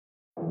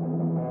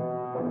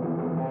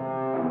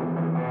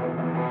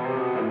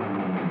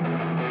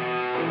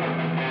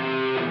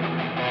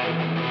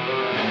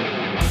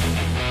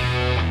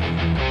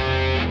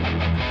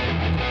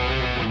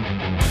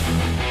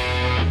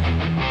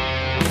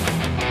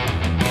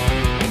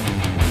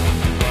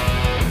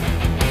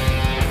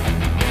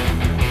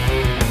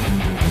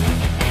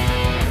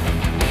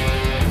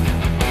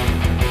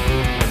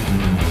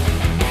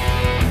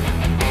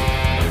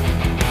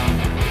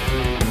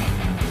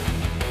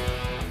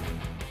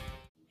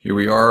Here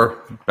we are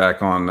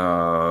back on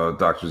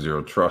Dr.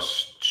 Zero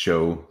Trust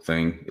show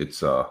thing.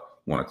 It's 1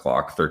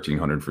 o'clock,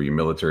 1300 for you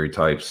military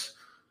types,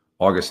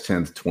 August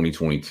 10th,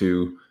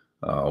 2022,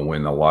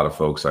 when a lot of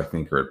folks, I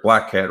think, are at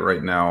Black Cat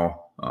right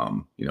now,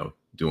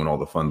 doing all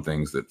the fun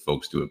things that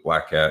folks do at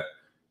Black Cat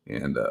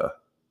and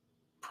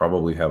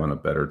probably having a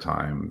better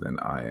time than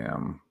I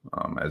am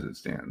as it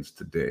stands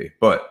today.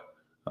 But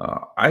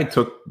I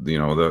took,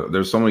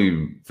 there's so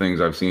many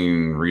things I've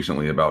seen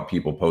recently about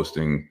people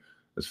posting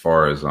as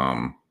far as,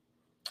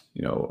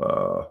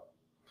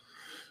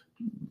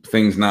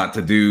 things not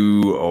to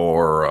do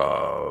or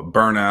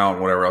burnout,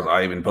 whatever else.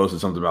 I even posted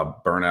something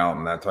about burnout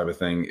and that type of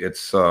thing.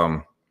 It's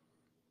a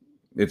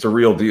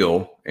real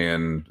deal.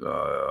 And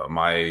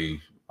my,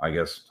 I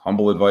guess,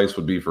 humble advice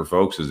would be for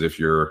folks is if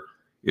you're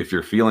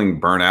feeling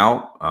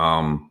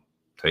burnout,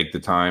 take the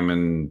time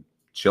and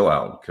chill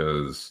out,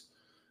 because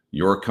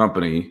your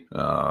company,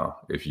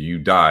 if you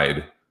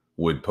died,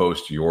 would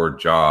post your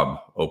job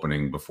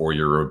opening before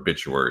your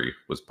obituary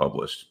was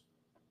published.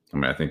 I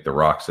mean, I think The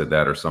Rock said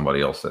that or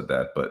somebody else said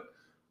that, but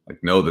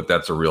know that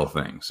that's a real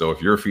thing. So if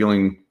you're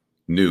feeling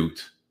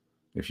nuked,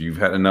 if you've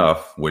had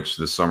enough, which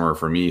this summer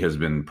for me has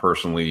been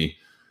personally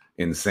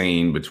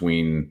insane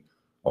between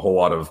a whole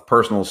lot of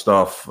personal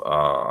stuff,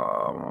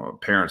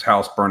 parents'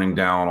 house burning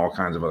down, all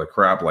kinds of other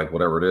crap, like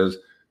whatever it is,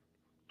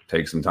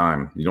 take some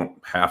time. You don't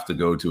have to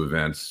go to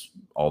events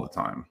all the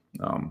time.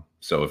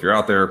 So if you're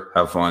out there,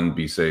 have fun,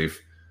 be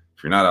safe.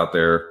 If you're not out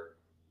there,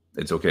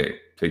 it's okay.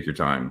 Take your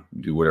time,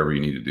 do whatever you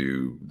need to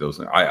do. Those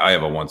things. I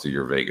have a once a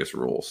year Vegas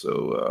rule,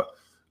 so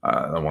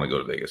I want to go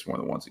to Vegas more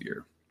than once a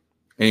year.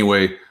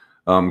 Anyway,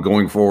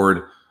 going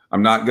forward,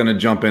 I'm not going to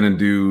jump in and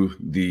do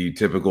the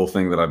typical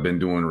thing that I've been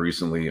doing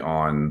recently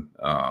on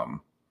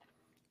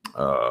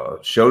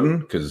Shodan,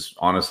 because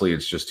honestly,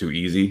 it's just too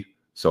easy.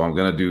 So I'm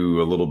going to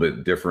do a little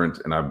bit different,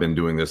 and I've been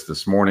doing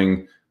this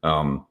morning.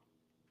 I've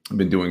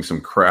been doing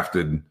some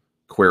crafted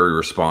query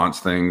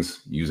response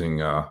things using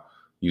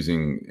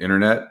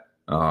internet.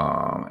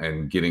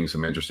 And getting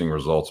some interesting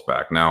results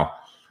back. Now,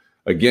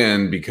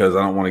 again, because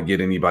I don't want to get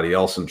anybody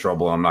else in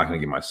trouble, I'm not going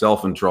to get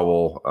myself in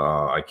trouble.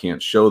 I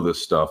can't show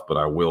this stuff, but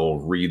I will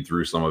read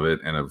through some of it.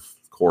 And of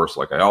course,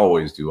 like I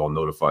always do, I'll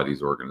notify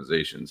these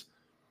organizations.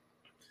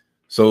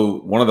 So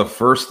one of the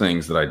first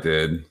things that I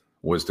did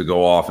was to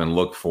go off and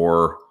look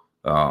for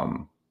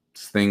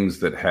things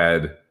that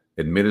had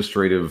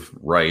administrative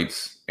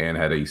rights and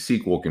had a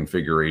SQL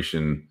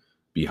configuration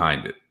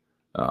behind it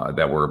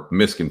that were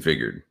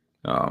misconfigured.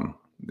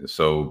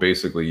 So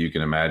basically you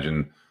can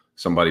imagine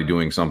somebody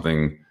doing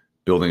something,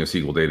 building a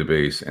SQL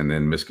database, and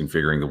then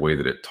misconfiguring the way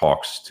that it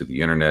talks to the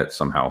internet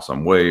somehow,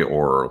 some way,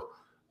 or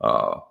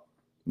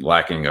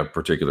lacking a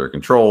particular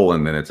control,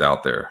 and then it's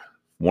out there.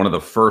 One of the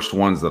first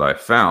ones that I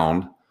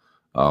found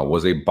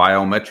was a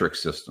biometric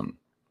system.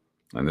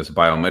 And this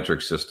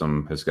biometric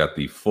system has got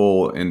the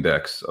full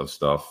index of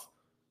stuff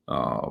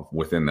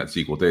within that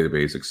SQL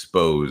database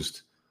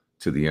exposed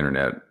to the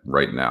internet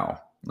right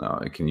now.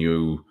 Can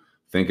you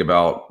think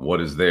about what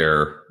is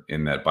there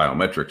in that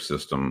biometric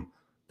system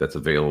that's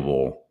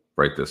available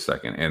right this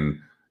second? And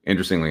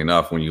interestingly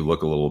enough, when you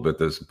look a little bit,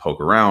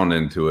 poke around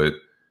into it,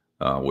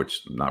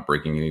 which I'm not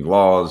breaking any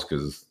laws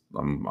because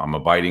I'm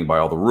abiding by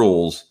all the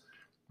rules.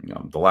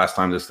 The last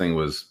time this thing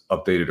was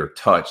updated or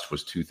touched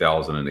was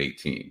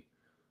 2018.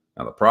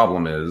 Now, the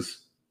problem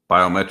is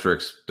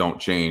biometrics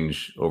don't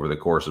change over the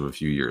course of a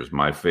few years.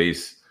 My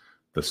face,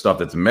 the stuff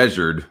that's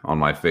measured on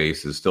my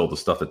face is still the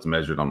stuff that's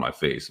measured on my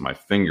face. My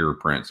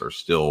fingerprints are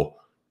still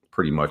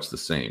pretty much the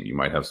same. You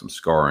might have some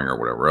scarring or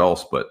whatever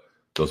else, but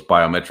those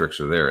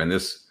biometrics are there. And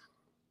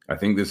I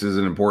think this is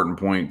an important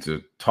point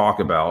to talk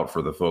about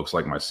for the folks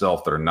like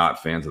myself that are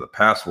not fans of the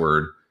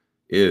password,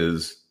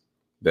 is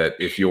that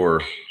if you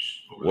are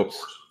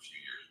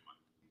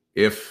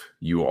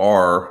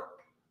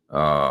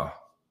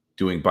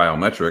doing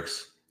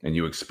biometrics and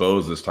you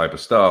expose this type of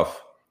stuff,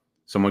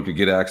 someone could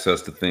get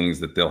access to things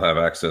that they'll have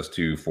access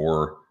to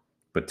for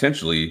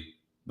potentially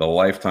the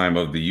lifetime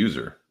of the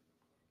user.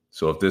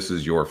 So if this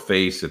is your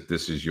face, if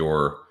this is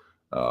your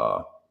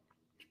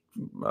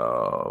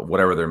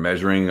whatever they're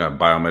measuring,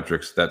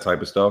 biometrics, that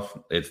type of stuff,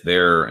 it's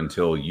there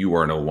until you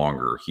are no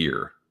longer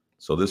here.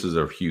 So this is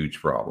a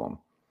huge problem.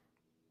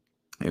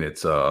 And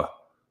it's a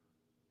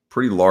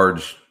pretty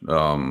large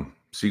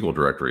SQL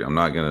directory. I'm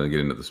not going to get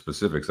into the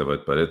specifics of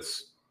it, but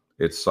it's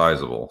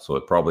sizable. So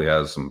it probably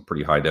has some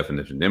pretty high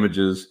definition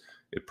images.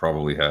 It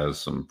probably has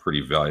some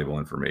pretty valuable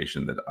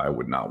information that I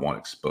would not want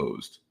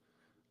exposed.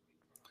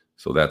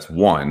 So that's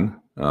one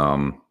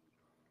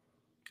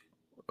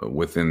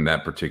within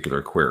that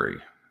particular query.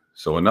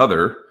 So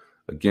another,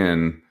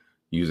 again,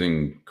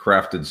 using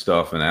crafted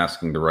stuff and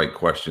asking the right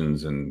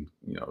questions, and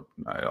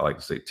I like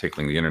to say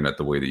tickling the internet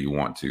the way that you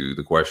want to.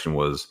 The question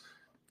was,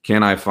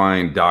 can I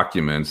find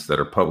documents that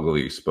are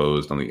publicly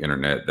exposed on the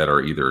internet that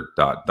are either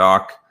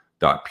 .doc,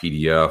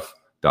 .pdf,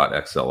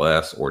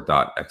 .xls, or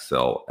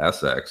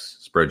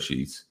 .xlsx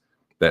spreadsheets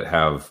that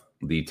have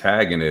the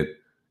tag in it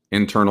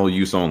internal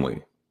use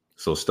only?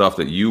 So stuff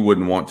that you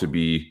wouldn't want to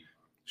be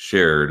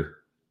shared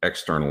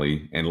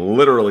externally and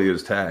literally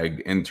is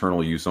tagged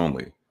internal use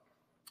only.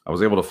 I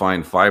was able to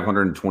find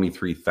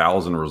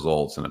 523,000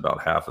 results in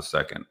about half a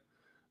second.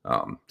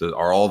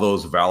 Are all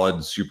those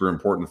valid, super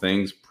important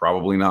things?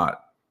 Probably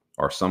not.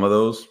 Are some of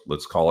those,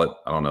 let's call it,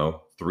 I don't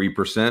know,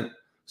 3%,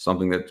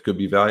 something that could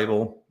be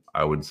valuable?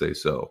 I would say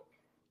so.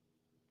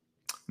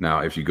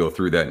 Now, if you go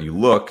through that and you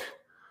look,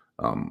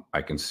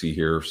 I can see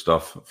here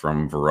stuff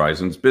from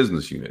Verizon's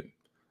business unit.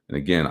 And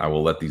again, I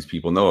will let these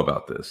people know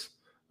about this.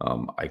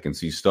 I can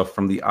see stuff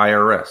from the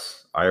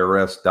IRS,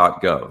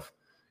 irs.gov,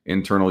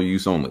 internal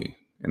use only.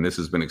 And this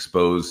has been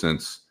exposed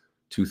since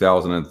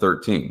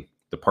 2013,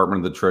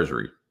 Department of the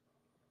Treasury.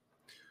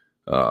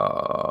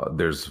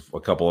 There's a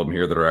couple of them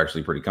here that are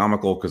actually pretty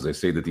comical because they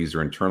say that these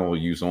are internal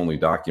use only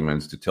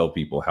documents to tell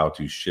people how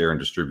to share and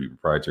distribute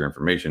proprietary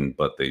information,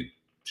 but they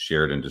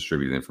shared and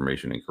distributed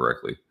information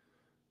incorrectly.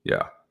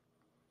 Yeah.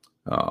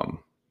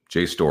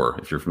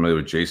 JSTOR, if you're familiar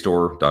with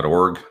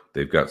JSTOR.org,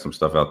 they've got some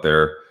stuff out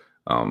there.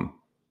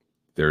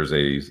 There's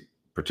a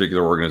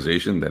particular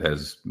organization that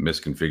has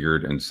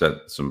misconfigured and set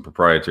some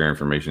proprietary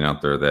information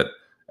out there that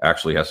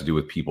actually has to do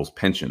with people's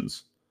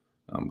pensions.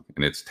 And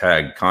it's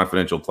tagged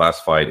confidential,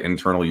 classified,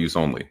 internal use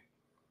only.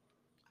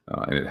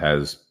 And it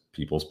has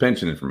people's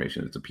pension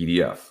information. It's a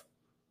PDF.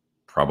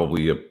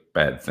 Probably a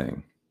bad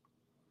thing.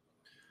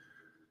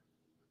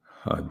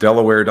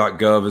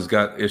 Delaware.gov has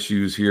got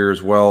issues here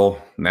as well.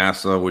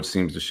 NASA, which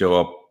seems to show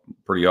up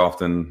pretty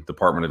often.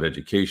 Department of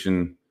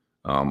Education.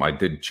 I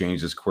did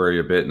change this query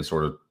a bit and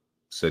sort of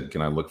said,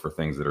 can I look for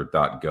things that are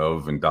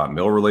 .gov and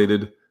 .mil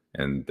related?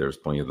 And there's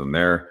plenty of them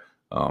there.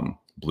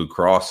 Blue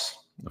Cross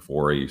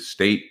for a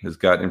state has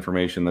got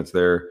information that's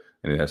there,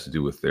 and it has to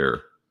do with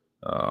their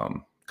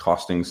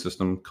costing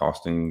system,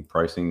 costing,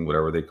 pricing,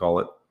 whatever they call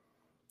it.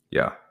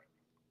 Yeah.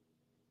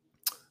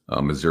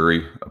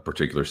 Missouri, a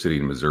particular city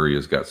in Missouri,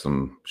 has got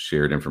some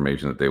shared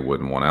information that they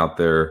wouldn't want out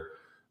there.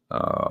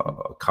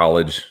 A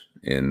college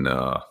in,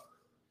 I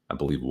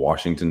believe,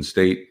 Washington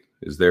State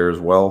is there as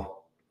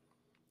well,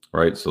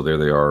 right? So there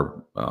they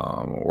are.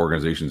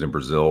 Organizations in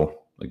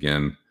Brazil,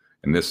 again,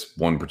 and this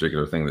one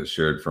particular thing that's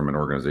shared from an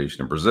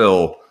organization in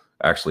Brazil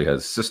actually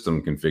has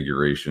system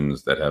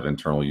configurations that have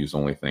internal use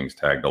only things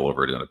tagged all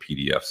over it in a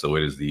PDF. So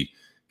it is the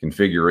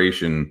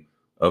configuration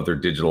of their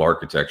digital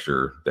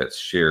architecture that's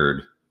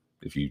shared,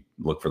 if you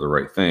look for the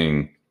right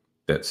thing,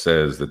 that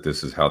says that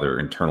this is how they're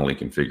internally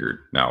configured.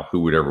 Now, who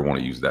would ever want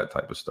to use that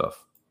type of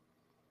stuff?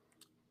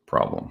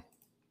 Problem.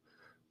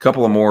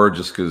 Couple of more,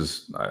 just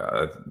because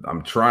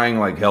I'm trying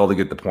like hell to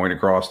get the point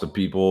across to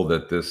people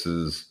that this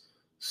is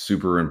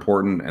super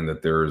important and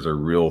that there is a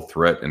real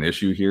threat and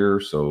issue here.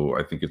 So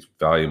I think it's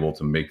valuable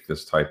to make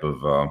this type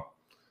of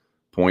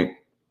point.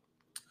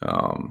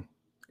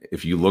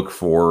 If you look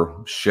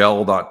for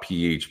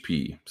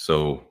shell.php,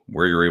 so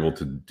where you're able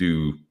to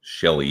do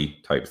shelly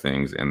type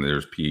things, and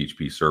there's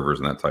PHP servers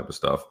and that type of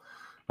stuff,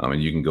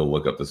 and you can go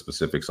look up the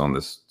specifics on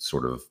this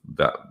sort of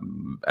that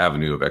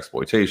avenue of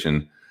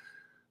exploitation.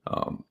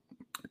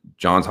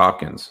 Johns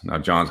Hopkins. Now,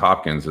 Johns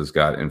Hopkins has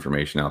got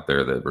information out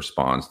there that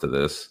responds to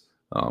this,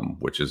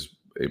 which is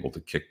able to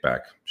kick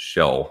back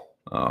shell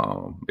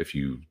if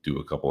you do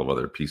a couple of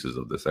other pieces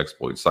of this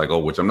exploit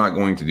cycle, which I'm not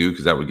going to do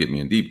because that would get me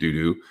in deep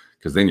doo-doo,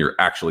 because then you're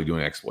actually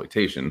doing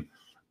exploitation.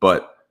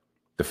 But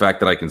the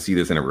fact that I can see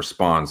this and it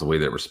responds the way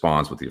that it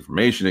responds with the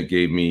information it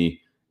gave me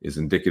is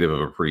indicative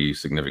of a pretty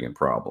significant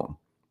problem.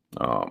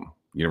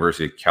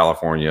 University of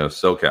California,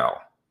 SoCal.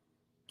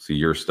 See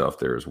your stuff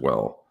there as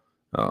well.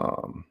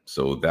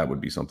 So that would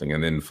be something.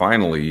 And then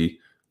finally,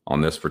 on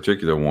this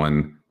particular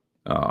one,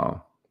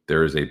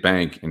 there is a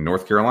bank in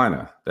North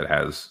Carolina that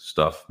has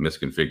stuff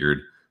misconfigured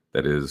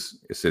that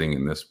is sitting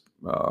in this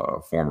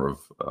form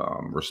of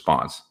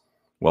response.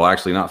 Well,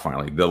 actually, not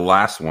finally. The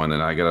last one,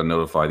 and I got to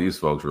notify these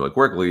folks really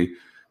quickly.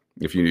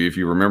 If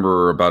you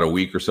remember, about a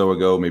week or so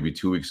ago, maybe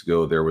 2 weeks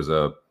ago, there was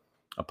a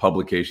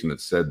publication that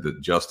said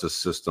that justice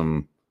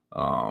system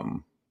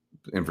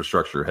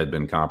infrastructure had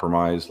been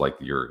compromised, like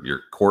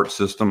your court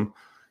system.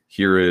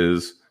 Here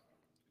is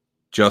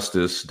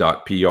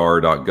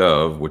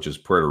justice.pr.gov, which is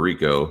Puerto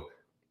Rico,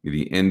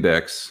 the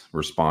index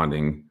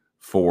responding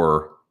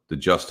for the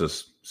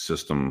justice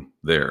system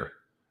there.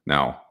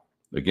 Now,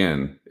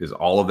 again, is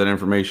all of that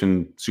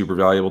information super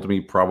valuable to me?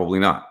 Probably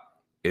not.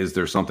 Is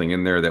there something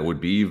in there that would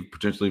be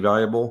potentially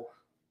valuable?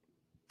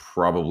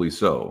 Probably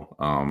so.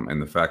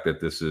 And the fact that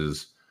this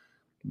is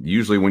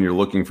usually, when you're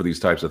looking for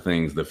these types of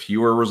things, the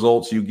fewer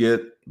results you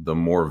get, the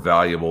more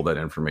valuable that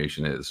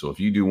information is. So if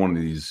you do one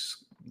of these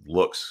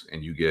looks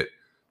and you get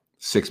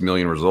 6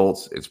 million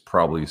results, it's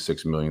probably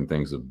 6 million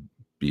things of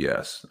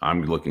BS.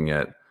 I'm looking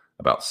at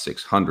about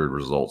 600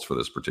 results for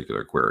this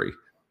particular query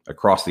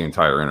across the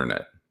entire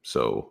internet.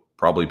 So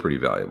probably pretty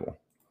valuable.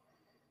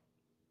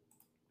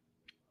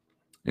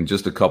 And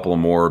just a couple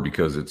more,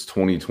 because it's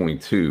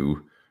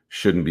 2022,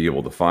 shouldn't be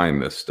able to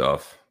find this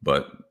stuff,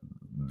 but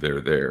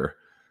they're there.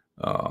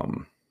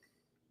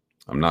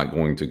 I'm not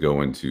going to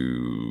go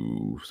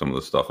into some of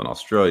the stuff in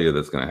Australia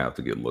that's going to have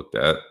to get looked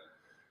at.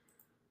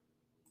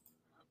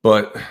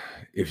 But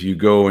if you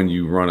go and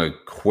you run a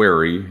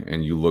query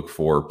and you look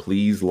for,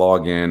 please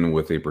log in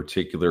with a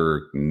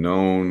particular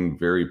known,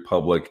 very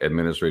public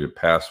administrative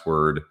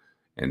password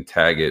and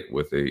tag it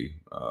with a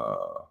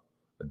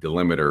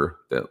delimiter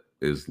that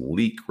is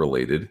leak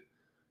related,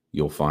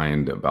 you'll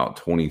find about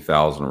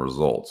 20,000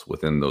 results.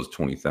 Within those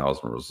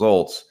 20,000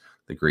 results,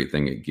 the great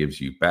thing, it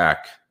gives you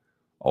back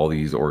all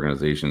these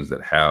organizations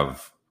that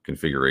have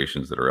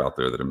configurations that are out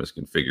there that are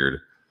misconfigured,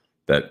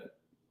 that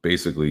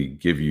basically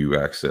give you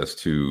access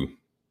to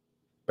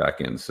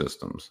back-end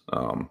systems.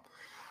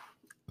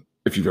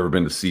 If you've ever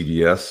been to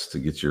CVS to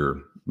get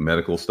your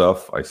medical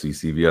stuff, I see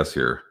CVS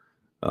here,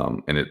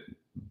 and it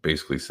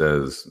basically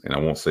says, and I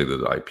won't say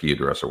the IP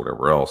address or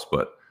whatever else,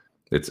 but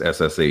it's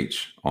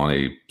SSH on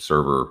a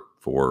server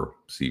for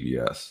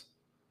CVS.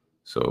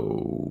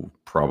 So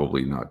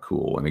probably not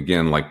cool. And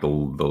again, like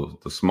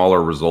the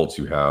smaller results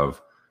you have,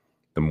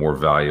 the more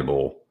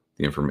valuable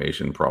the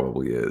information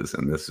probably is.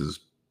 And this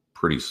is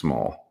pretty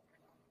small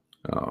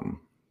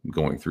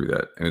going through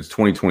that. And it's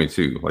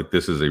 2022. Like,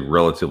 this is a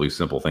relatively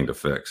simple thing to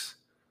fix.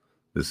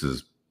 This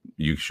is,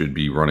 you should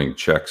be running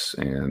checks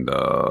and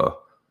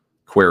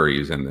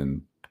queries and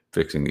then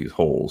fixing these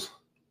holes.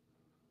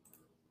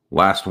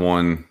 Last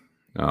one,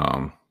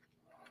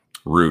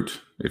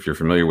 root. If you're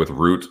familiar with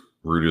root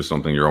is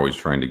something you're always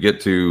trying to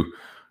get to.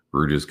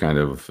 Root is kind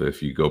of,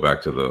 if you go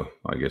back to the,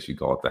 I guess you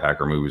call it the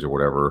hacker movies or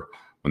whatever,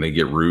 when they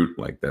get root,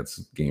 like, that's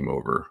game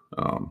over.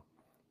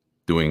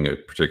 Doing a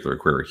particular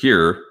query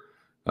here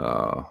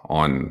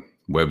on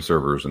web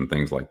servers and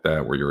things like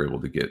that, where you're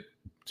able to get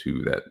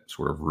to that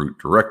sort of root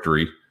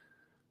directory.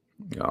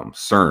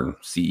 CERN,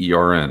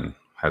 CERN,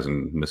 has a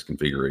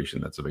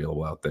misconfiguration that's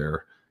available out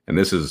there. And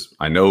this is,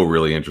 I know,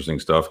 really interesting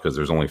stuff because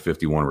there's only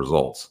 51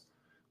 results.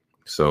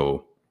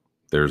 So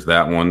there's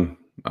that one.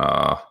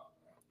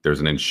 There's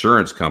an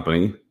insurance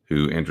company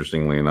who,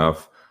 interestingly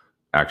enough,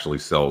 actually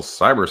sells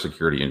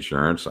cybersecurity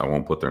insurance. I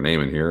won't put their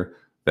name in here.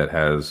 That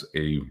has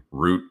a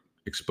root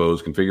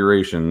exposed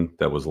configuration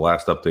that was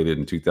last updated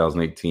in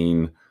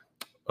 2018,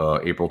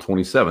 April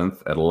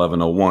 27th at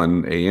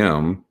 11:01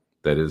 a.m.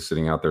 that is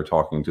sitting out there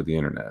talking to the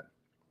internet.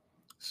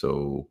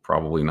 So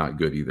probably not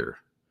good either.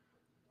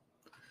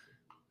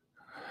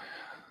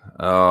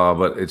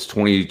 But it's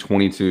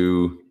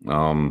 2022.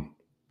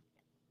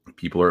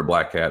 People are at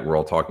Black Hat. We're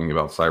all talking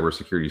about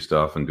cybersecurity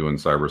stuff and doing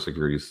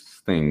cybersecurity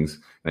things.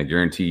 And I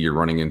guarantee you're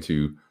running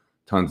into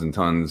tons and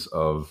tons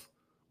of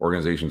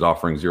organizations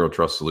offering zero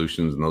trust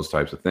solutions and those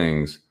types of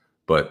things.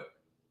 But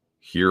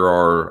here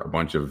are a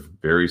bunch of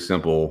very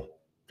simple,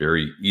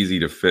 very easy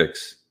to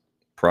fix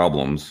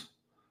problems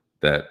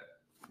that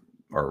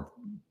are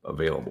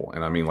available.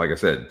 And I mean, like I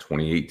said,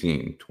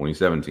 2018,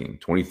 2017,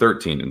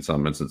 2013 in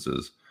some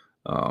instances,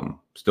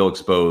 still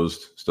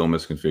exposed, still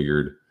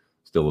misconfigured,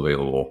 still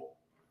available.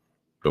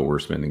 But we're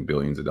spending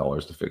billions of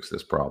dollars to fix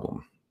this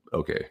problem.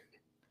 Okay.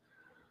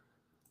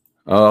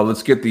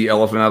 Let's get the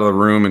elephant out of the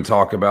room and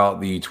talk about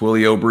the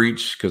Twilio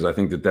breach, because I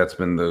think that that's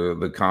been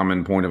the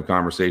common point of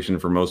conversation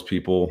for most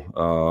people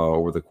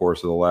over the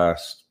course of the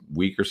last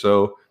week or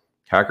so.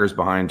 Hackers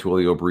behind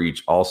Twilio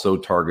breach also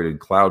targeted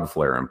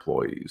Cloudflare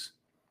employees.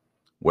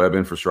 Web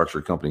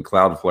infrastructure company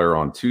Cloudflare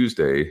on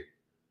Tuesday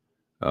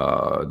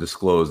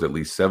disclosed at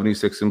least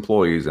 76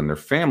 employees and their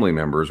family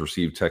members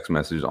received text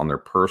messages on their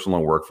personal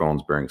and work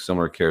phones bearing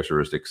similar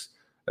characteristics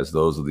as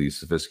those of the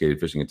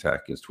sophisticated phishing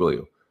attack against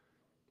Twilio.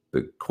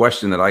 The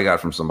question that I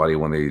got from somebody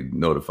when they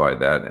notified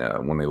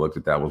that, when they looked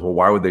at that, was, well,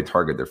 why would they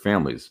target their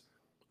families?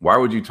 Why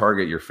would you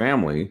target your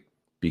family?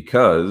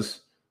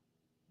 Because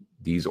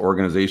these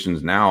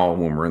organizations now,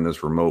 when we're in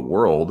this remote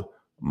world,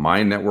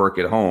 my network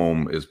at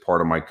home is part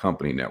of my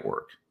company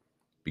network.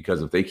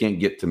 Because if they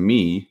can't get to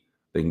me,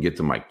 they can get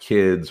to my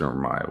kids or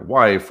my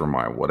wife or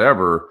my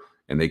whatever,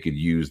 and they could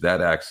use that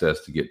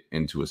access to get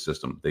into a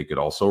system. They could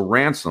also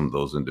ransom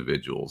those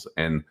individuals.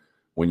 And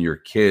when your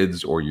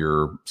kids or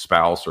your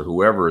spouse or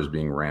whoever is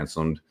being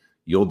ransomed,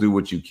 you'll do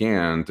what you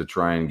can to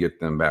try and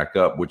get them back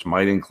up, which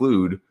might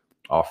include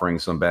offering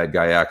some bad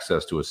guy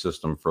access to a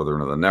system further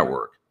into the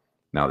network.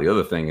 Now, the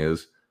other thing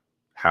is,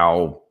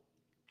 how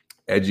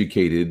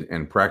educated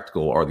and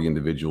practical are the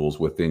individuals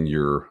within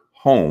your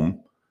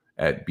home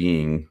at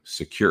being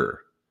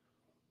secure?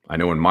 I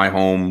know in my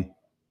home,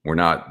 we're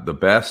not the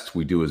best.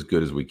 We do as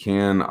good as we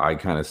can. I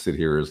kind of sit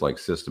here as like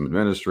system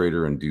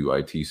administrator and do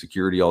IT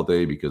security all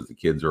day because the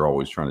kids are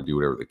always trying to do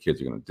whatever the kids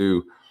are going to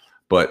do.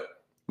 But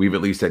we've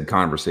at least had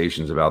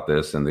conversations about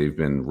this, and they've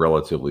been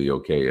relatively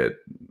okay at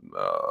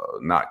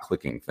not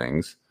clicking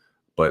things.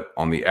 But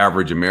on the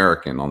average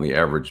American, on the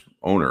average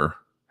owner,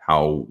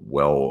 how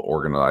well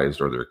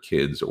organized are their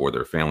kids or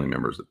their family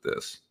members at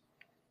this?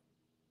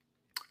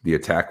 The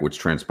attack, which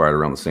transpired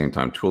around the same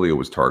time Twilio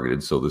was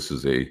targeted, so this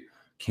is a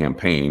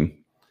campaign,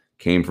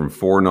 came from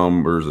 4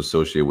 numbers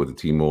associated with the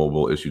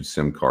T-Mobile issued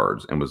SIM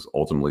cards and was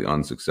ultimately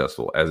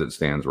unsuccessful as it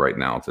stands right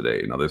now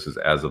today. Now, this is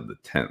as of the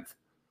 10th.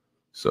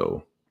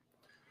 So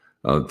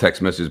the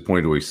text message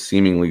pointed to a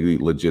seemingly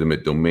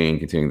legitimate domain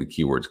containing the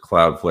keywords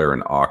Cloudflare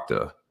and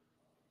Okta.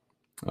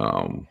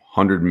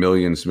 100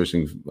 million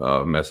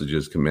smishing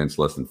messages commenced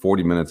less than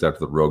 40 minutes after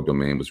the rogue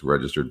domain was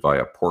registered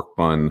via pork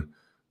bun.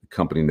 The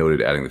company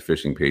noted adding the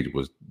phishing page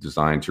was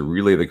designed to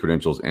relay the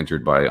credentials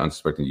entered by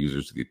unsuspecting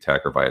users to the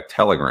attacker via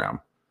Telegram.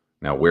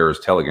 Now, where is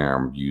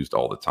Telegram used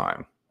all the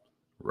time?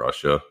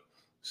 Russia.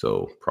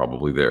 So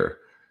probably there.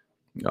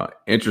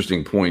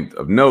 Interesting point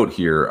of note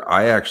here.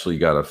 I actually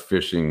got a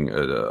phishing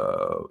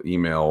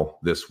email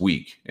this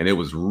week, and it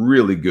was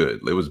really good.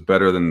 It was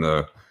better than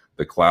the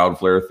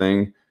Cloudflare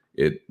thing.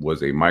 It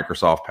was a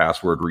Microsoft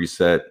password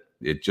reset.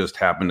 It just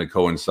happened to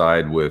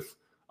coincide with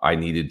I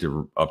needed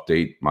to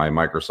update my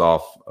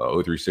Microsoft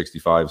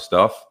O365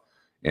 stuff.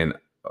 And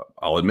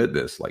I'll admit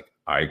this, like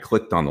I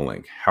clicked on the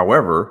link.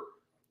 However,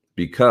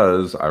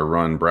 because I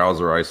run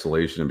browser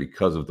isolation and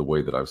because of the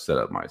way that I've set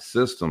up my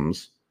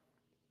systems,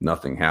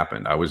 nothing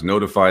happened. I was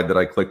notified that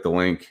I clicked the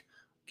link,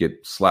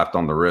 get slapped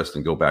on the wrist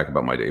and go back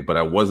about my day, but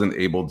I wasn't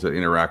able to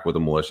interact with the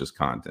malicious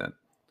content.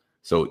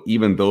 So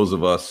even those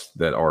of us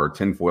that are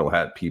tinfoil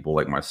hat people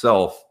like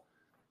myself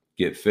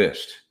get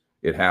phished.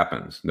 It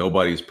happens.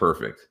 Nobody's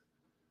perfect.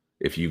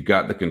 If you've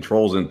got the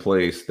controls in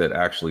place that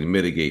actually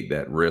mitigate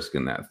that risk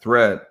and that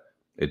threat,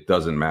 it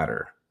doesn't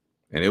matter.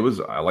 And it was,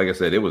 like I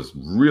said, it was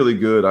really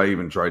good. I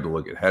even tried to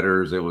look at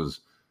headers. It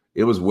was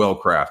well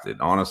crafted.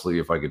 Honestly,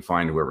 if I could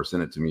find whoever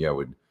sent it to me, I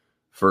would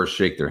first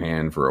shake their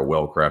hand for a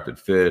well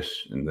crafted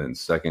phish, and then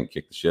second,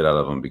 kick the shit out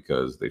of them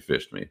because they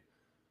phished me.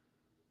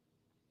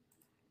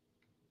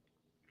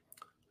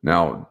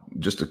 Now,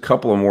 just a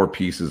couple of more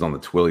pieces on the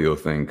Twilio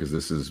thing, because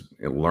this is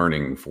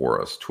learning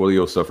for us.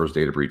 Twilio suffers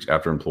data breach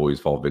after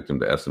employees fall victim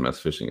to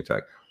SMS phishing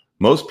attack.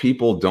 Most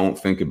people don't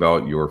think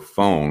about your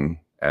phone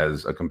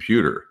as a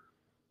computer.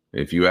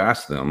 If you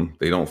ask them,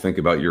 they don't think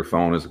about your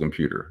phone as a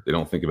computer. They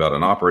don't think about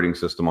an operating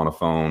system on a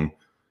phone.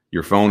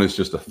 Your phone is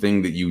just a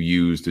thing that you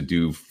use to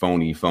do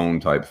phony phone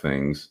type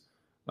things.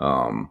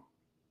 You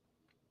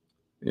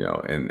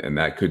know, and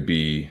that could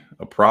be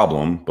a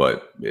problem,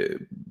 but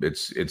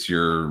there's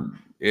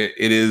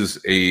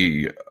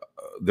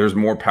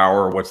more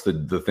power. What's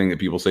the thing that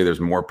people say?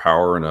 There's more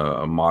power in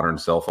a modern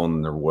cell phone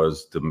than there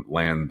was to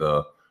land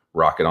the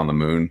rocket on the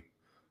moon,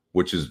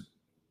 which is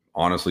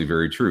honestly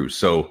very true.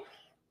 So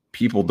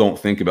people don't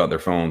think about their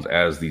phones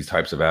as these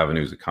types of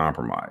avenues of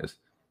compromise.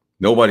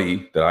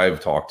 Nobody that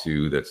I've talked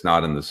to that's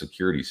not in the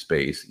security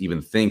space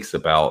even thinks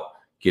about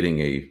getting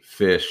a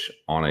phish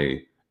on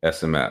a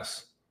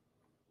SMS.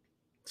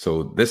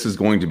 So this is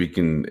going to be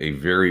a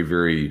very,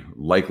 very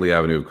likely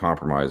avenue of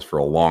compromise for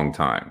a long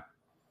time.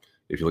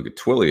 If you look at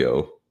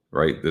Twilio,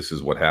 right, this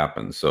is what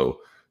happened. So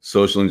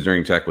social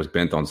engineering tech was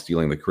bent on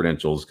stealing the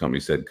credentials. Company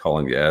said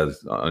calling the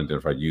as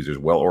unidentified users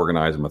well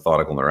organized and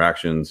methodical in their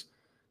actions.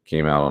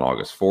 Came out on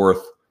August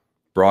 4th.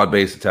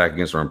 Broad-based attack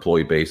against our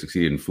employee base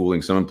succeeded in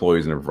fooling some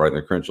employees into providing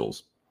their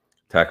credentials.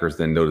 Attackers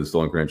then noted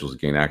stolen credentials to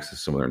gain access to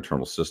some of their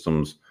internal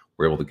systems,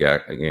 were able to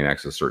gain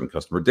access to certain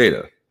customer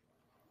data.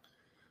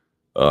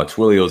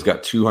 Twilio's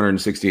got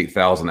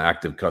 268,000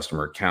 active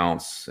customer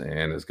accounts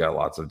and has got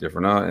lots of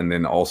different, and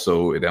then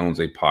also it owns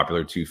a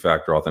popular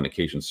two-factor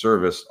authentication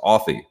service,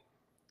 Authy.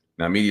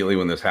 Now, immediately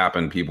when this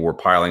happened, people were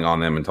piling on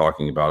them and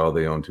talking about, oh,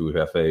 they own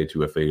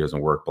 2FA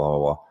doesn't work, blah, blah,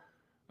 blah.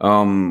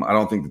 I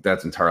don't think that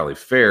that's entirely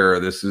fair.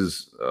 This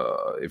is,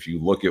 if you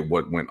look at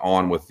what went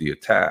on with the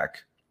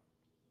attack,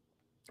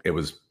 it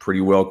was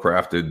pretty well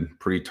crafted,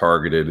 pretty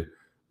targeted,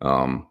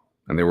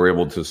 and they were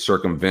able to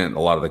circumvent a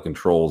lot of the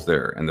controls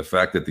there. And the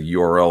fact that the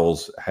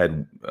URLs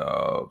had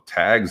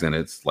tags in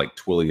it, like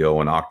Twilio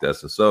and Okta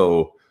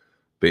SSO,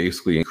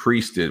 basically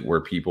increased it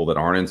where people that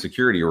aren't in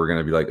security were going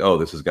to be like, oh,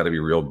 this has got to be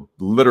real,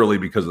 literally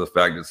because of the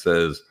fact it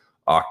says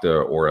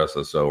Okta or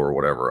SSO or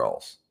whatever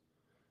else.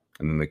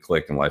 And then they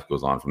click and life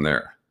goes on from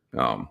there.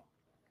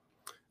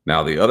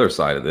 Now, the other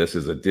side of this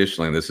is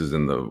additionally, and this is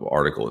in the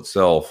article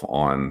itself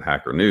on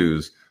Hacker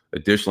News,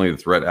 additionally, the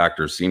threat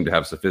actors seem to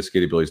have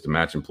sophisticated abilities to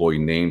match employee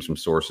names from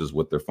sources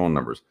with their phone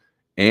numbers,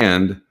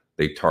 and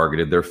they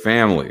targeted their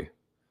family.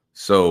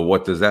 So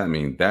what does that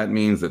mean? That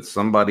means that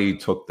somebody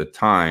took the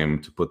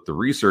time to put the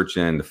research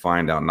in to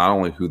find out not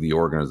only who the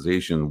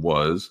organization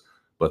was,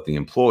 but the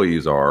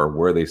employees are,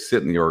 where they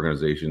sit in the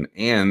organization,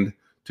 and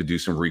to do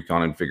some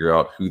recon and figure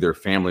out who their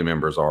family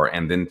members are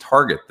and then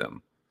target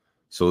them.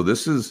 So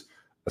this is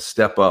a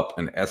step up,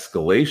 an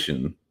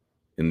escalation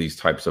in these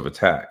types of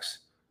attacks.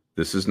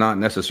 This is not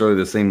necessarily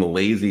the same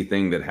lazy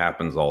thing that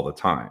happens all the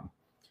time.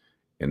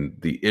 And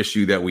the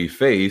issue that we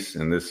face,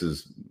 and this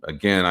is,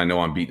 again, I know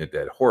I'm beating a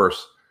dead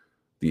horse.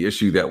 The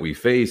issue that we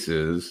face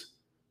is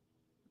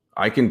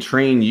I can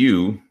train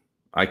you,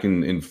 I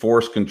can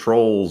enforce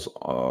controls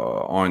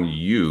on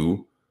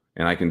you,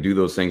 and I can do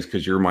those things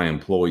because you're my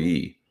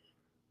employee.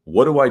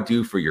 What do I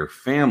do for your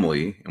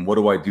family, and what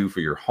do I do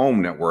for your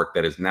home network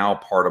that is now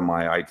part of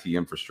my IT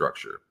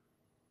infrastructure?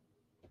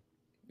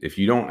 If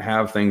you don't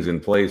have things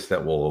in place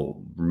that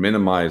will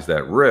minimize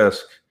that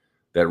risk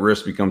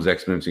becomes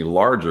exponentially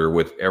larger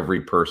with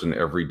every person,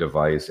 every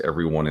device,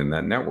 everyone in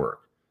that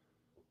network.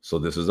 So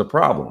this is a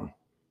problem.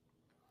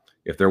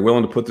 If they're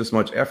willing to put this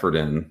much effort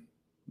in,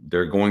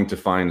 they're going to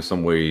find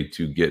some way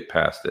to get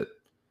past it.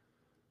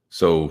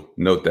 So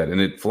note that.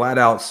 And it flat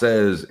out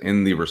says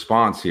in the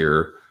response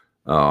here,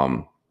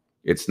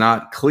 it's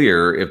not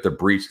clear if the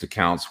breached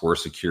accounts were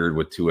secured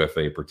with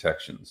 2FA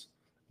protections.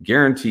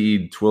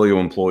 Guaranteed Twilio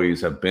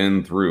employees have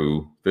been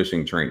through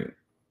phishing training.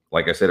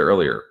 Like I said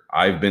earlier,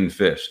 I've been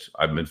phished.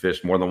 I've been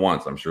phished more than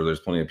once. I'm sure there's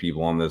plenty of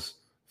people on this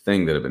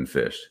thing that have been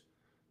phished.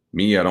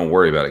 Me, I don't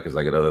worry about it because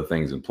I got other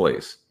things in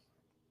place.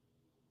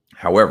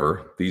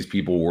 However, these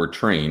people were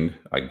trained,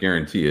 I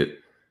guarantee it,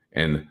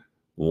 and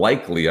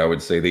likely I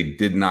would say they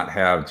did not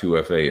have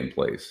 2FA in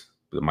place.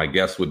 But my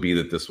guess would be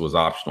that this was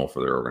optional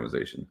for their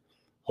organization.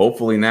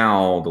 Hopefully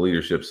now the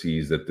leadership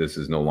sees that this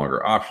is no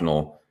longer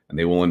optional and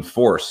they will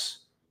enforce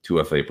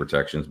 2FA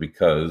protections,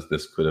 because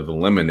this could have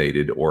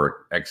eliminated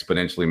or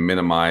exponentially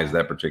minimized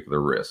that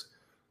particular risk.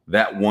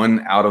 That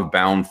one out of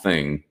band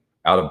thing,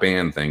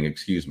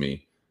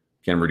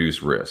 can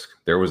reduce risk.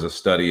 There was a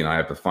study, and I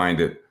have to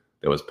find it,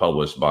 that was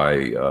published by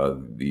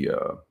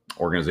the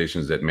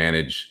organizations that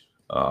manage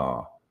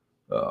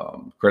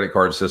credit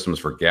card systems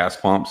for gas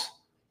pumps.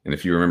 And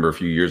if you remember a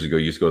few years ago,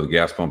 you used to go to the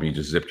gas pump and you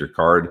just zipped your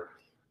card.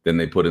 Then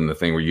they put in the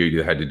thing where you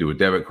either had to do a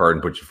debit card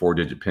and put your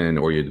 4-digit PIN,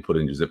 or you had to put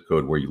in your zip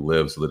code where you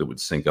live so that it would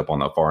sync up on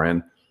the far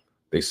end.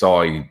 They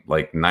saw a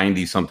like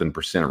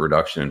 90-something%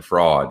 reduction in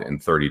fraud in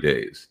 30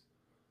 days.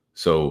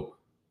 So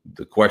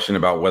the question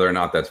about whether or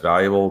not that's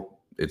valuable,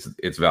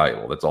 it's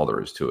valuable. That's all there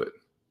is to it.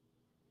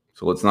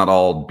 So let's not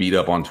all beat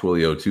up on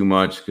Twilio too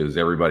much, because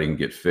everybody can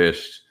get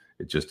phished.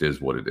 It just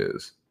is what it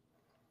is.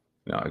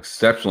 Now,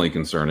 exceptionally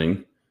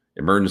concerning,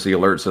 emergency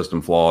alert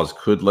system flaws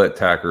could let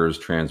attackers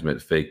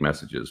transmit fake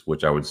messages,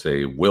 which I would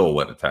say will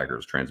let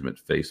attackers transmit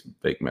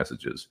fake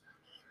messages.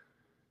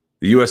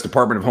 The U.S.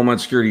 Department of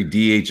Homeland Security,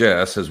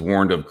 DHS, has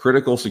warned of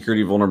critical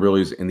security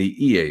vulnerabilities in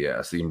the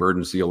EAS, the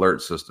emergency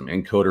alert system,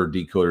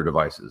 encoder-decoder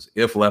devices.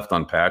 If left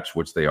unpatched,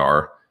 which they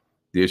are,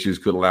 the issues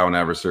could allow an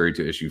adversary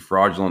to issue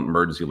fraudulent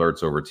emergency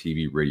alerts over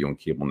TV, radio, and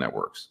cable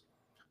networks.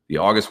 The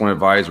August 1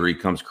 advisory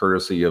comes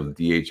courtesy of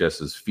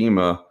DHS's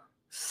FEMA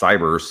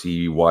Cyber,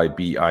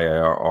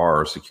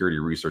 CYBIR, security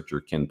researcher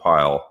Ken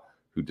Pyle,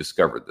 who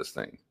discovered this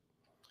thing.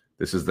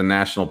 This is the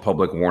National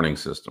Public Warning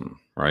System,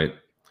 right?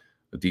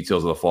 The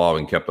details of the flaw have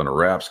been kept under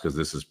wraps because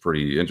this is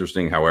pretty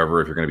interesting. However,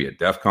 if you're going to be at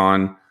DEF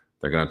CON,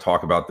 they're going to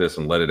talk about this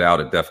and let it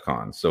out at DEF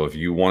CON. So if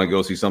you want to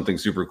go see something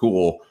super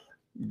cool,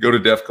 go to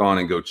DEF CON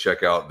and go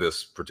check out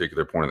this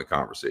particular point of the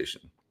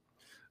conversation.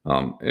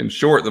 In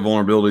short, the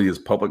vulnerability is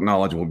public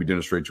knowledge and will be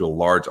demonstrated to a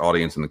large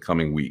audience in the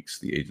coming weeks,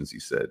 the agency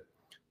said.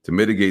 To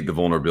mitigate the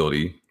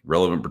vulnerability,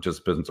 relevant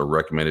participants are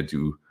recommended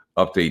to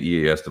update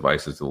EAS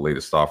devices to the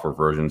latest software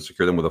version,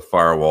 secure them with a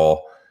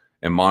firewall,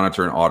 and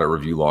monitor and audit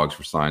review logs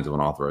for signs of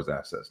unauthorized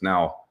access.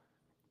 Now,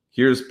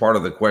 here's part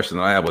of the question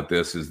that I have with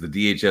this is the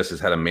DHS has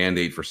had a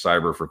mandate for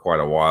cyber for quite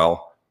a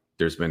while.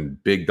 There's been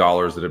big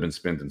dollars that have been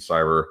spent in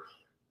cyber.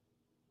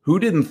 Who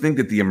didn't think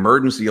that the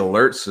emergency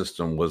alert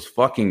system was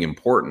fucking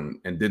important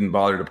and didn't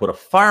bother to put a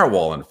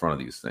firewall in front of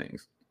these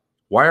things?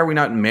 Why are we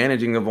not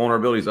managing the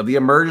vulnerabilities of the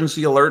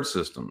emergency alert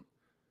system?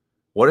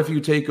 What if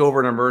you take over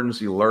an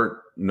emergency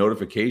alert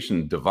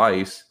notification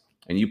device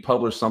and you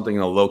publish something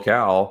in a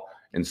locale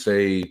and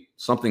say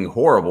something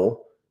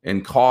horrible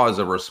and cause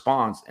a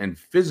response, and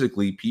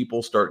physically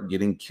people start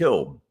getting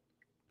killed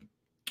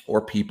or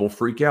people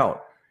freak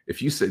out?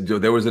 If you said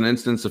there was an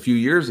instance a few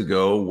years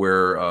ago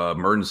where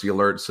emergency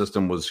alert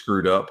system was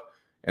screwed up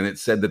and it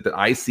said that the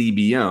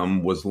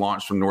ICBM was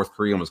launched from North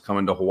Korea and was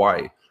coming to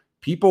Hawaii.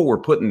 People were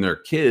putting their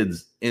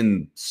kids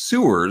in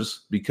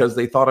sewers because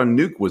they thought a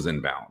nuke was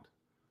inbound.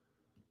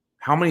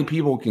 How many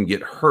people can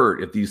get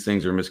hurt if these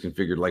things are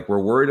misconfigured? Like, we're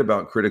worried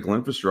about critical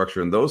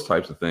infrastructure and those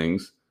types of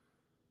things.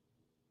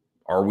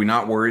 Are we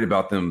not worried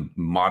about them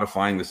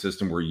modifying the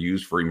system we're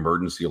used for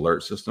emergency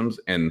alert systems?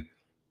 And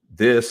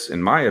this,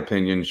 in my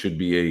opinion, should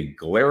be a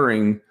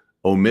glaring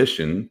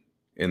omission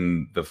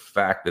in the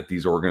fact that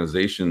these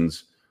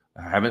organizations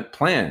haven't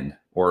planned,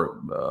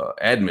 or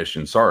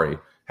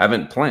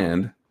haven't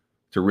planned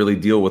to really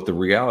deal with the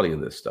reality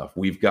of this stuff.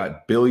 We've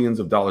got billions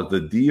of dollars.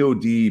 The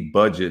DoD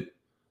budget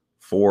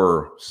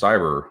for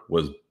cyber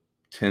was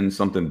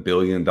 10-something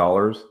billion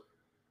dollars.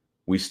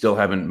 We still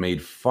haven't made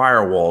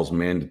firewalls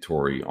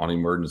mandatory on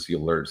emergency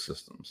alert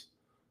systems.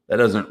 That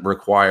doesn't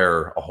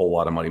require a whole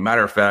lot of money.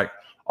 Matter of fact,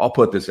 I'll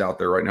put this out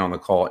there right now on the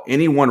call.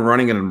 Anyone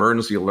running an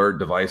emergency alert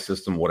device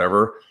system,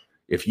 whatever,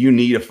 if you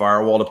need a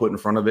firewall to put in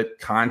front of it,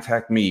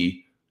 contact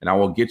me and I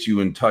will get you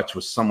in touch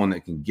with someone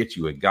that can get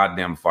you a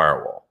goddamn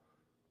firewall.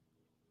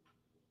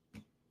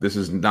 This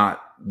is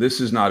not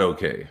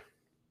okay.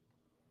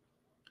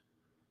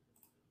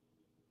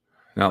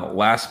 Now,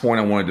 last point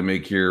I wanted to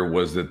make here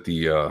was that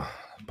the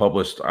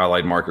published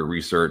Allied Market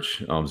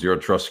Research Zero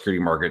Trust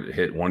Security Market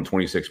hit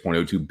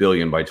 $126.02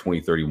 billion by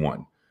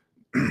 2031.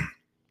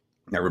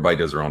 Everybody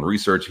does their own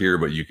research here,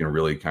 but you can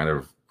really kind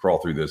of crawl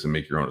through this and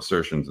make your own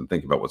assertions and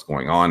think about what's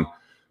going on.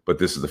 But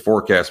this is the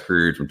forecast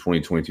period from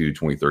 2022 to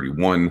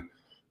 2031.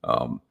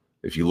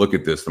 If you look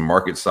at this, the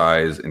market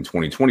size in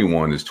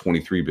 2021 is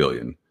 $23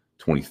 billion.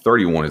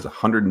 2031 is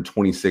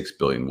 $126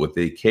 billion with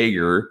a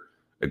CAGR,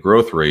 a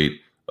growth rate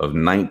of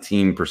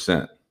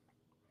 19%.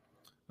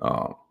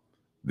 Uh,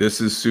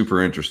 this is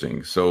super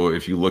interesting. So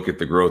if you look at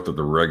the growth of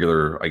the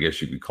regular, I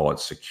guess you could call it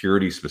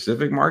security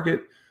specific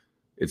market,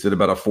 it's at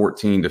about a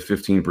 14 to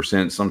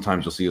 15%.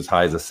 Sometimes you'll see as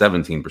high as a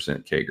 17%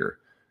 CAGR.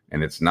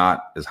 And it's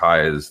not as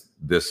high as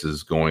this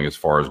is going as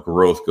far as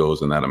growth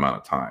goes in that amount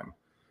of time.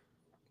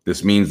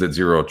 This means that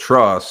zero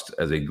trust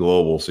as a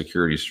global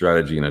security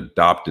strategy and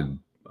adopted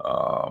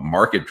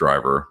market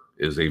driver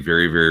is a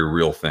very, very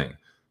real thing.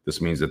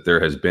 This means that there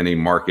has been a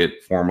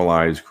market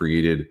formalized,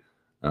 created,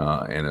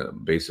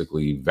 and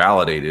basically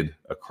validated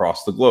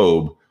across the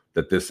globe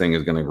that this thing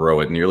is going to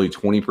grow at nearly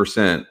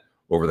 20%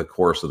 over the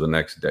course of the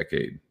next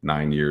decade,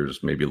 9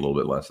 years, maybe a little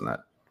bit less than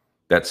that.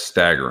 That's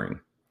staggering.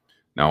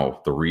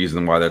 Now, the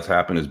reason why that's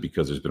happened is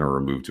because there's been a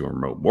move to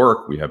remote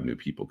work. We have new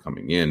people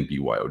coming in,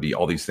 BYOD,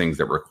 all these things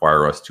that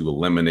require us to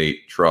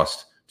eliminate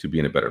trust to be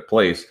in a better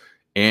place.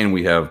 And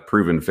we have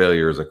proven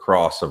failures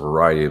across a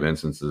variety of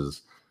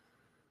instances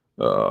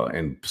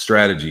and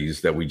strategies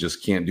that we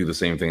just can't do the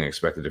same thing and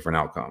expect a different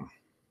outcome.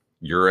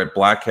 You're at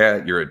Black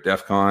Hat, you're at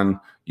DEF CON,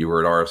 you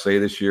were at RSA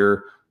this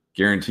year.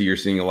 Guarantee you're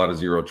seeing a lot of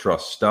zero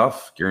trust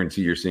stuff.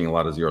 Guarantee you're seeing a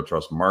lot of zero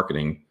trust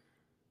marketing.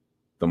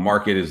 The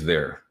market is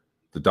there.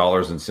 The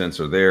dollars and cents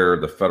are there.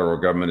 The federal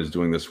government is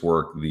doing this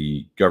work.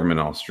 The government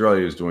in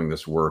Australia is doing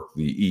this work.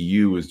 The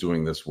EU is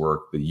doing this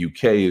work. The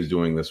UK is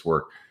doing this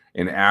work.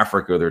 In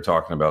Africa, they're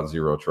talking about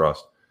zero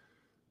trust.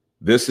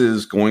 This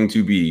is going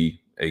to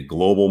be a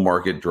global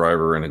market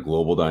driver and a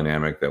global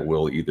dynamic that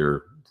will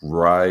either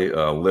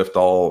lift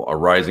all, a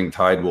rising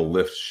tide will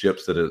lift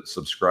ships that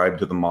subscribe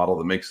to the model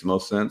that makes the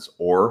most sense,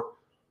 or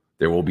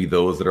there will be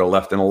those that are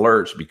left in a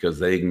lurch because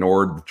they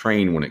ignored the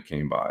train when it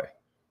came by.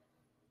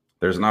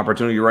 There's an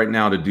opportunity right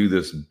now to do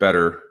this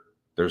better.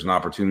 There's an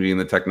opportunity, and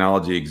the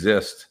technology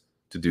exists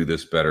to do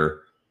this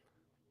better.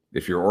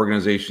 If your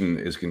organization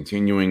is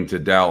continuing to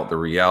doubt the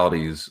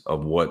realities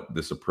of what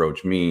this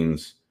approach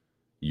means,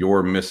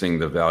 you're missing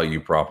the value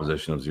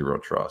proposition of zero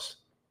trust.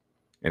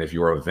 And if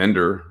you're a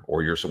vendor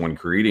or you're someone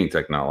creating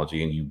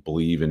technology and you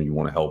believe and you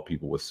want to help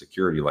people with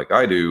security like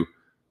I do,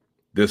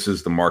 this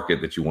is the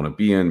market that you want to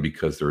be in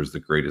because there is the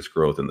greatest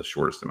growth in the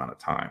shortest amount of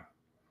time.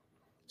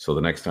 So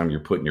the next time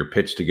you're putting your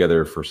pitch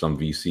together for some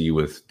VC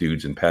with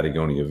dudes in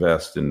Patagonia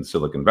vest in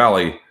Silicon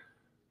Valley,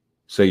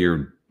 say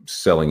you're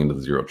selling into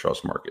the zero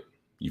trust market.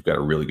 You've got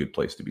a really good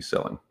place to be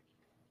selling.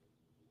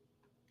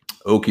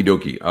 Okie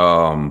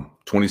dokie.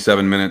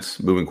 27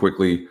 minutes, moving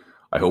quickly.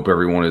 I hope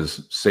everyone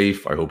is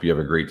safe. I hope you have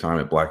a great time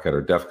at Black Hat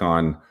or DEF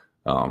CON.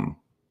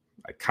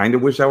 I kind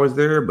of wish I was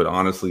there, but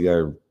honestly,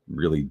 I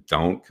really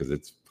don't because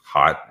it's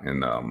hot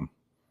and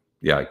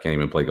I can't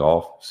even play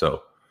golf.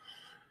 So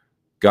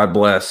God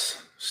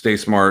bless. Stay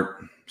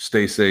smart,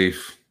 stay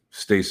safe,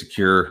 stay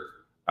secure.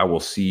 I will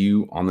see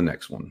you on the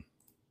next one.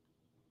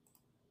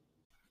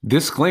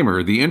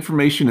 Disclaimer: the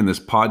information in this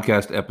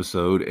podcast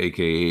episode,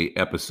 aka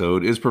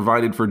episode, is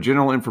provided for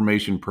general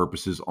information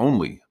purposes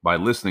only. By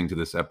listening to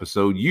this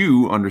episode,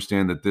 you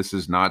understand that this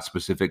is not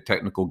specific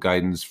technical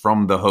guidance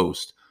from the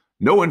host.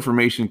 No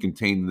information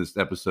contained in this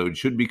episode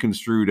should be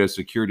construed as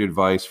security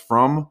advice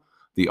from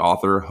the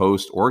author,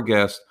 host, or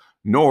guest,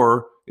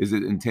 nor is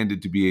it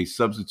intended to be a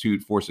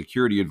substitute for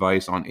security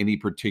advice on any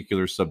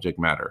particular subject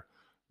matter.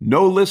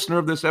 No listener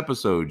of this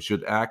episode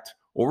should act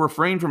or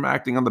refrain from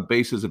acting on the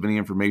basis of any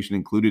information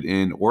included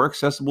in or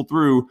accessible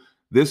through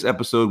this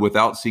episode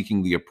without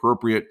seeking the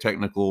appropriate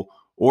technical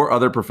or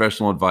other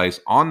professional advice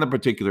on the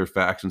particular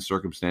facts and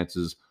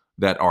circumstances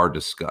that are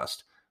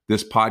discussed.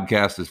 This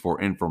podcast is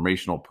for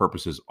informational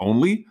purposes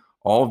only.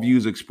 All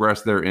views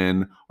expressed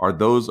therein are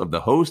those of the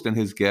host and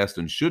his guest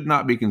and should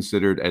not be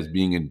considered as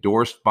being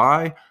endorsed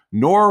by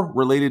nor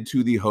related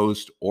to the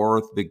host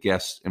or the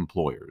guest's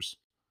employers.